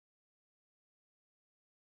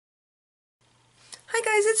Hi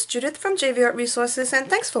guys, it's Judith from JVArt Resources, and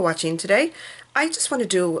thanks for watching today. I just want to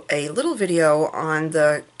do a little video on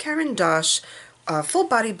the Caran DAche Full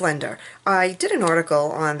Body Blender. I did an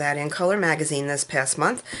article on that in Color Magazine this past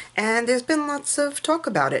month, and there's been lots of talk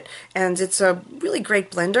about it. And it's a really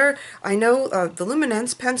great blender. I know the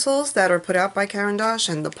Luminance pencils that are put out by Caran DAche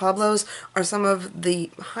and the Pablos are some of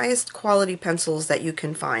the highest quality pencils that you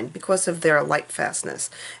can find because of their light fastness.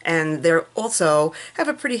 And they also have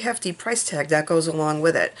a pretty hefty price tag that goes along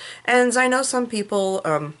with it. And I know some people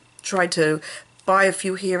try to buy a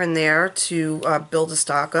few here and there to build a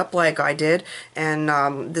stock up like I did, and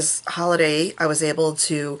this holiday I was able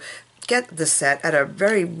to get the set at a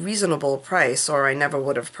very reasonable price, or I never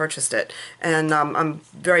would have purchased it. And I'm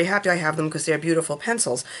very happy I have them because they're beautiful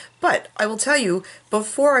pencils. But I will tell you,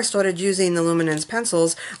 before I started using the Luminance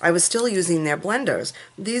pencils, I was still using their blenders.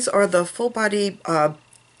 These are the full body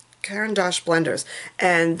Caran DAche blenders,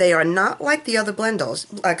 and they are not like the other blenders.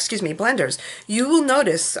 You will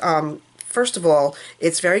notice, first of all,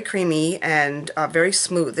 it's very creamy and very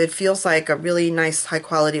smooth. It feels like a really nice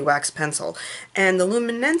high-quality wax pencil. And the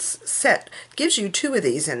Luminance set gives you two of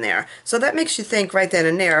these in there. So that makes you think right then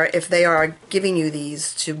and there, if they are giving you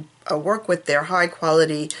these to work with their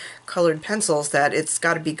high-quality colored pencils, that it's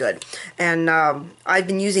got to be good. And I've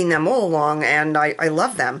been using them all along, and I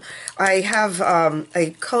love them. I have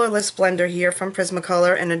a colorless blender here from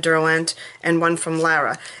Prismacolor, and a Derwent, and one from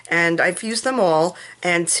Lara. And I've used them all,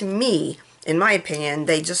 and to me, in my opinion,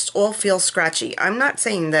 they just all feel scratchy. I'm not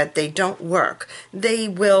saying that they don't work. They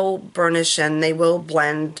will burnish and they will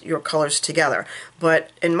blend your colors together. But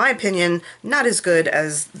in my opinion, not as good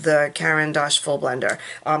as the Caran DAche Full Blender.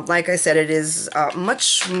 Like I said, it is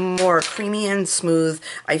much more creamy and smooth.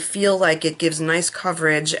 I feel like it gives nice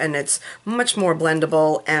coverage, and it's much more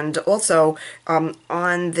blendable. And also,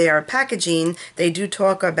 on their packaging, they do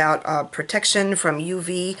talk about protection from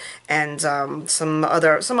UV and some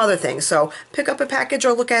other things. So pick up a package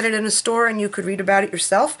or look at it in a store, and you could read about it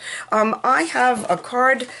yourself. I have a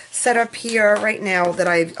card set up here right now that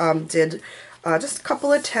I did just a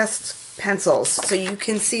couple of test pencils, so you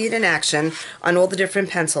can see it in action on all the different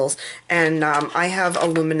pencils. And I have a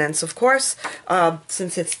Luminance, of course,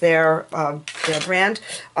 since it's their brand,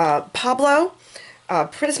 Pablo,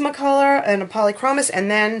 Prismacolor, and a Polychromos,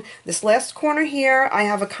 and then this last corner here I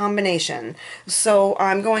have a combination. So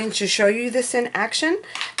I'm going to show you this in action,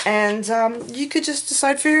 and you could just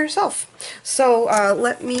decide for yourself. So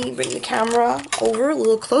let me bring the camera over a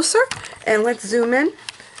little closer, and let's zoom in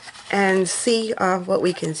and see what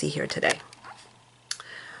we can see here today.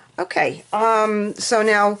 Okay, so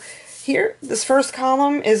now here, this first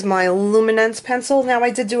column is my Luminance pencil. Now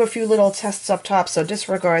I did do a few little tests up top, so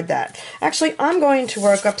disregard that. Actually, I'm going to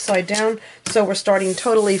work upside down, so we're starting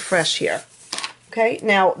totally fresh here. Okay,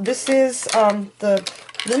 now this is the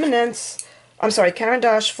Caran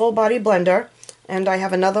DAche Full Body Blender. And I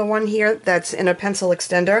have another one here that's in a pencil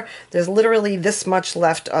extender. There's literally this much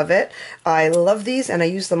left of it. I love these, and I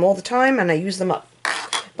use them all the time, and I use them up.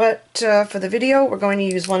 But for the video, we're going to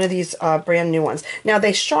use one of these brand new ones. Now,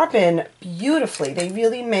 they sharpen beautifully. They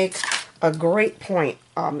really make a great point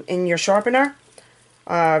in your sharpener.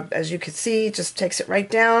 As you can see, it just takes it right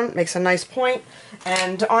down, makes a nice point.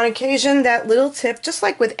 And on occasion, that little tip, just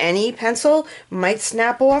like with any pencil, might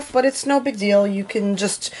snap off, but it's no big deal. You can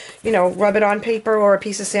just, you know, rub it on paper or a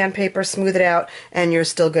piece of sandpaper, smooth it out, and you're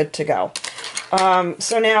still good to go.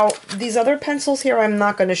 So now, these other pencils here, I'm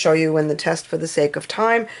not going to show you in the test for the sake of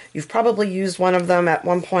time. You've probably used one of them at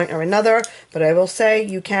one point or another, but I will say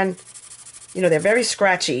you can, you know, they're very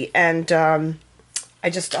scratchy, and I'm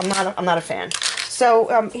not a fan.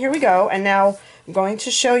 So here we go, and now I'm going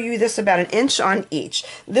to show you this about an inch on each.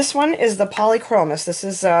 This one is the Polychromos. This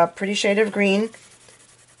is a pretty shade of green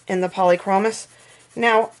in the Polychromos.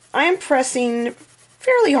 Now, I am pressing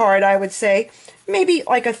fairly hard, I would say, maybe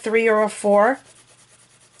like a 3 or a 4.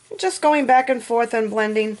 Just going back and forth and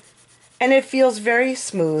blending, and it feels very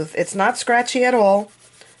smooth. It's not scratchy at all.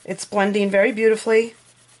 It's blending very beautifully.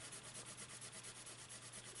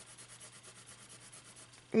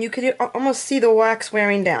 You could almost see the wax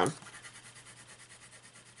wearing down.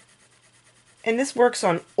 And this works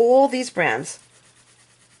on all these brands.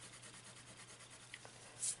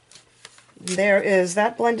 There is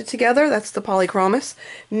that blended together. That's the Polychromos.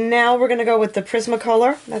 Now we're going to go with the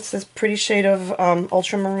Prismacolor. That's this pretty shade of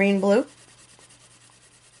ultramarine blue.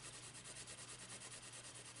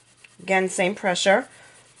 Again, same pressure.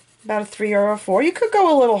 About a 3 or a 4. You could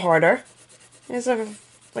go a little harder. It's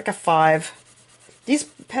like a 5. These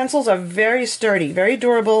pencils are very sturdy, very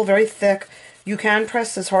durable, very thick. You can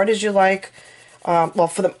press as hard as you like,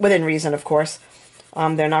 well, within reason, of course.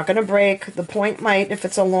 They're not going to break. The point might if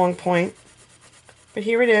it's a long point. But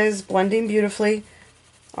here it is, blending beautifully.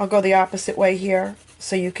 I'll go the opposite way here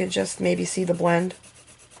so you can just maybe see the blend.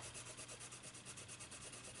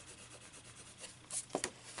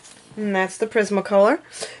 And that's the Prismacolor.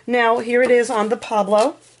 Now here it is on the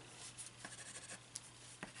Pablo.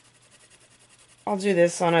 I'll do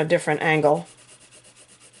this on a different angle.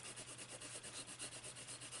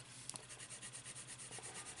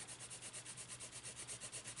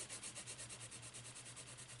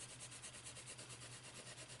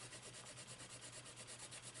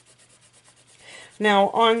 Now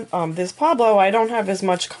on this Pablo, I don't have as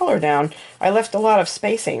much color down. I left a lot of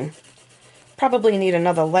spacing. Probably need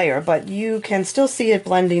another layer, but you can still see it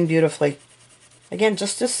blending beautifully. Again,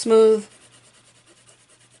 just as smooth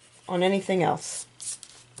on anything else.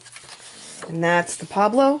 And that's the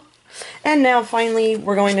Pablo. And now finally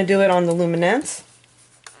we're going to do it on the Luminance.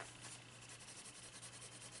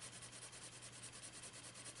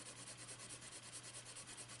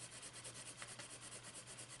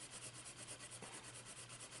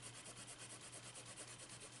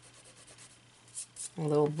 A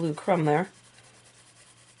little blue crumb there.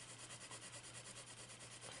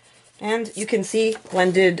 And you can see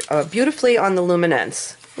blended beautifully on the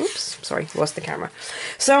Luminance. Oops, sorry, lost the camera.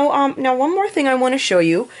 So now one more thing I want to show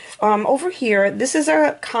you. Over here, this is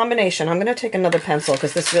a combination. I'm going to take another pencil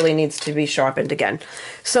because this really needs to be sharpened again.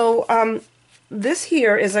 So this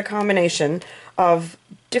here is a combination of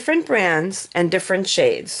different brands and different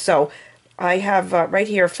shades. So I have right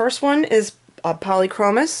here, first one is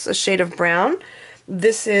Polychromos, a shade of brown.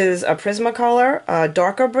 This is a Prismacolor, a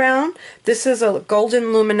darker brown. This is a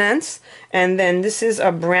golden Luminance, and then this is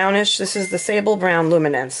a brownish, this is the sable brown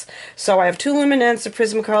Luminance. So I have two Luminance, a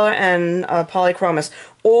Prismacolor, and a Polychromos,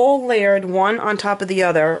 all layered one on top of the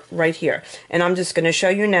other right here. And I'm just going to show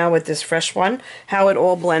you now with this fresh one how it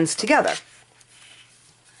all blends together.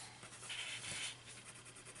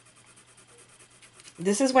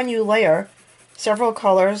 This is when you layer several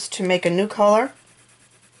colors to make a new color.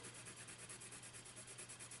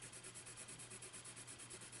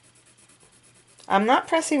 I'm not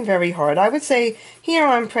pressing very hard. I would say here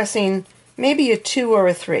I'm pressing maybe a 2 or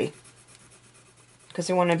a 3 because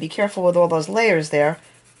you want to be careful with all those layers there.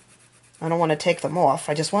 I don't want to take them off.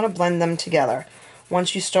 I just want to blend them together.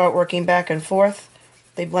 Once you start working back and forth,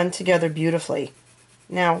 they blend together beautifully.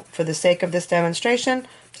 Now, for the sake of this demonstration, I'm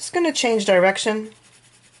just going to change direction.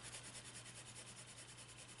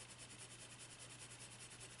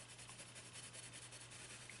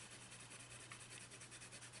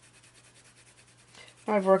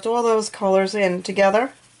 I've worked all those colors in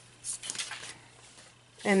together,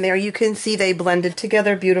 and there you can see they blended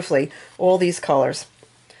together beautifully, all these colors.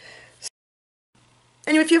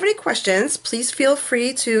 Anyway, if you have any questions, please feel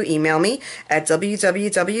free to email me at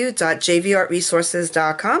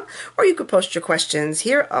www.jvartresources.com, or you could post your questions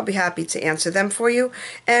here. I'll be happy to answer them for you.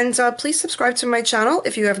 And please subscribe to my channel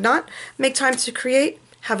if you have not. Make time to create.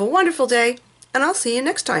 Have a wonderful day, and I'll see you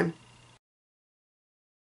next time.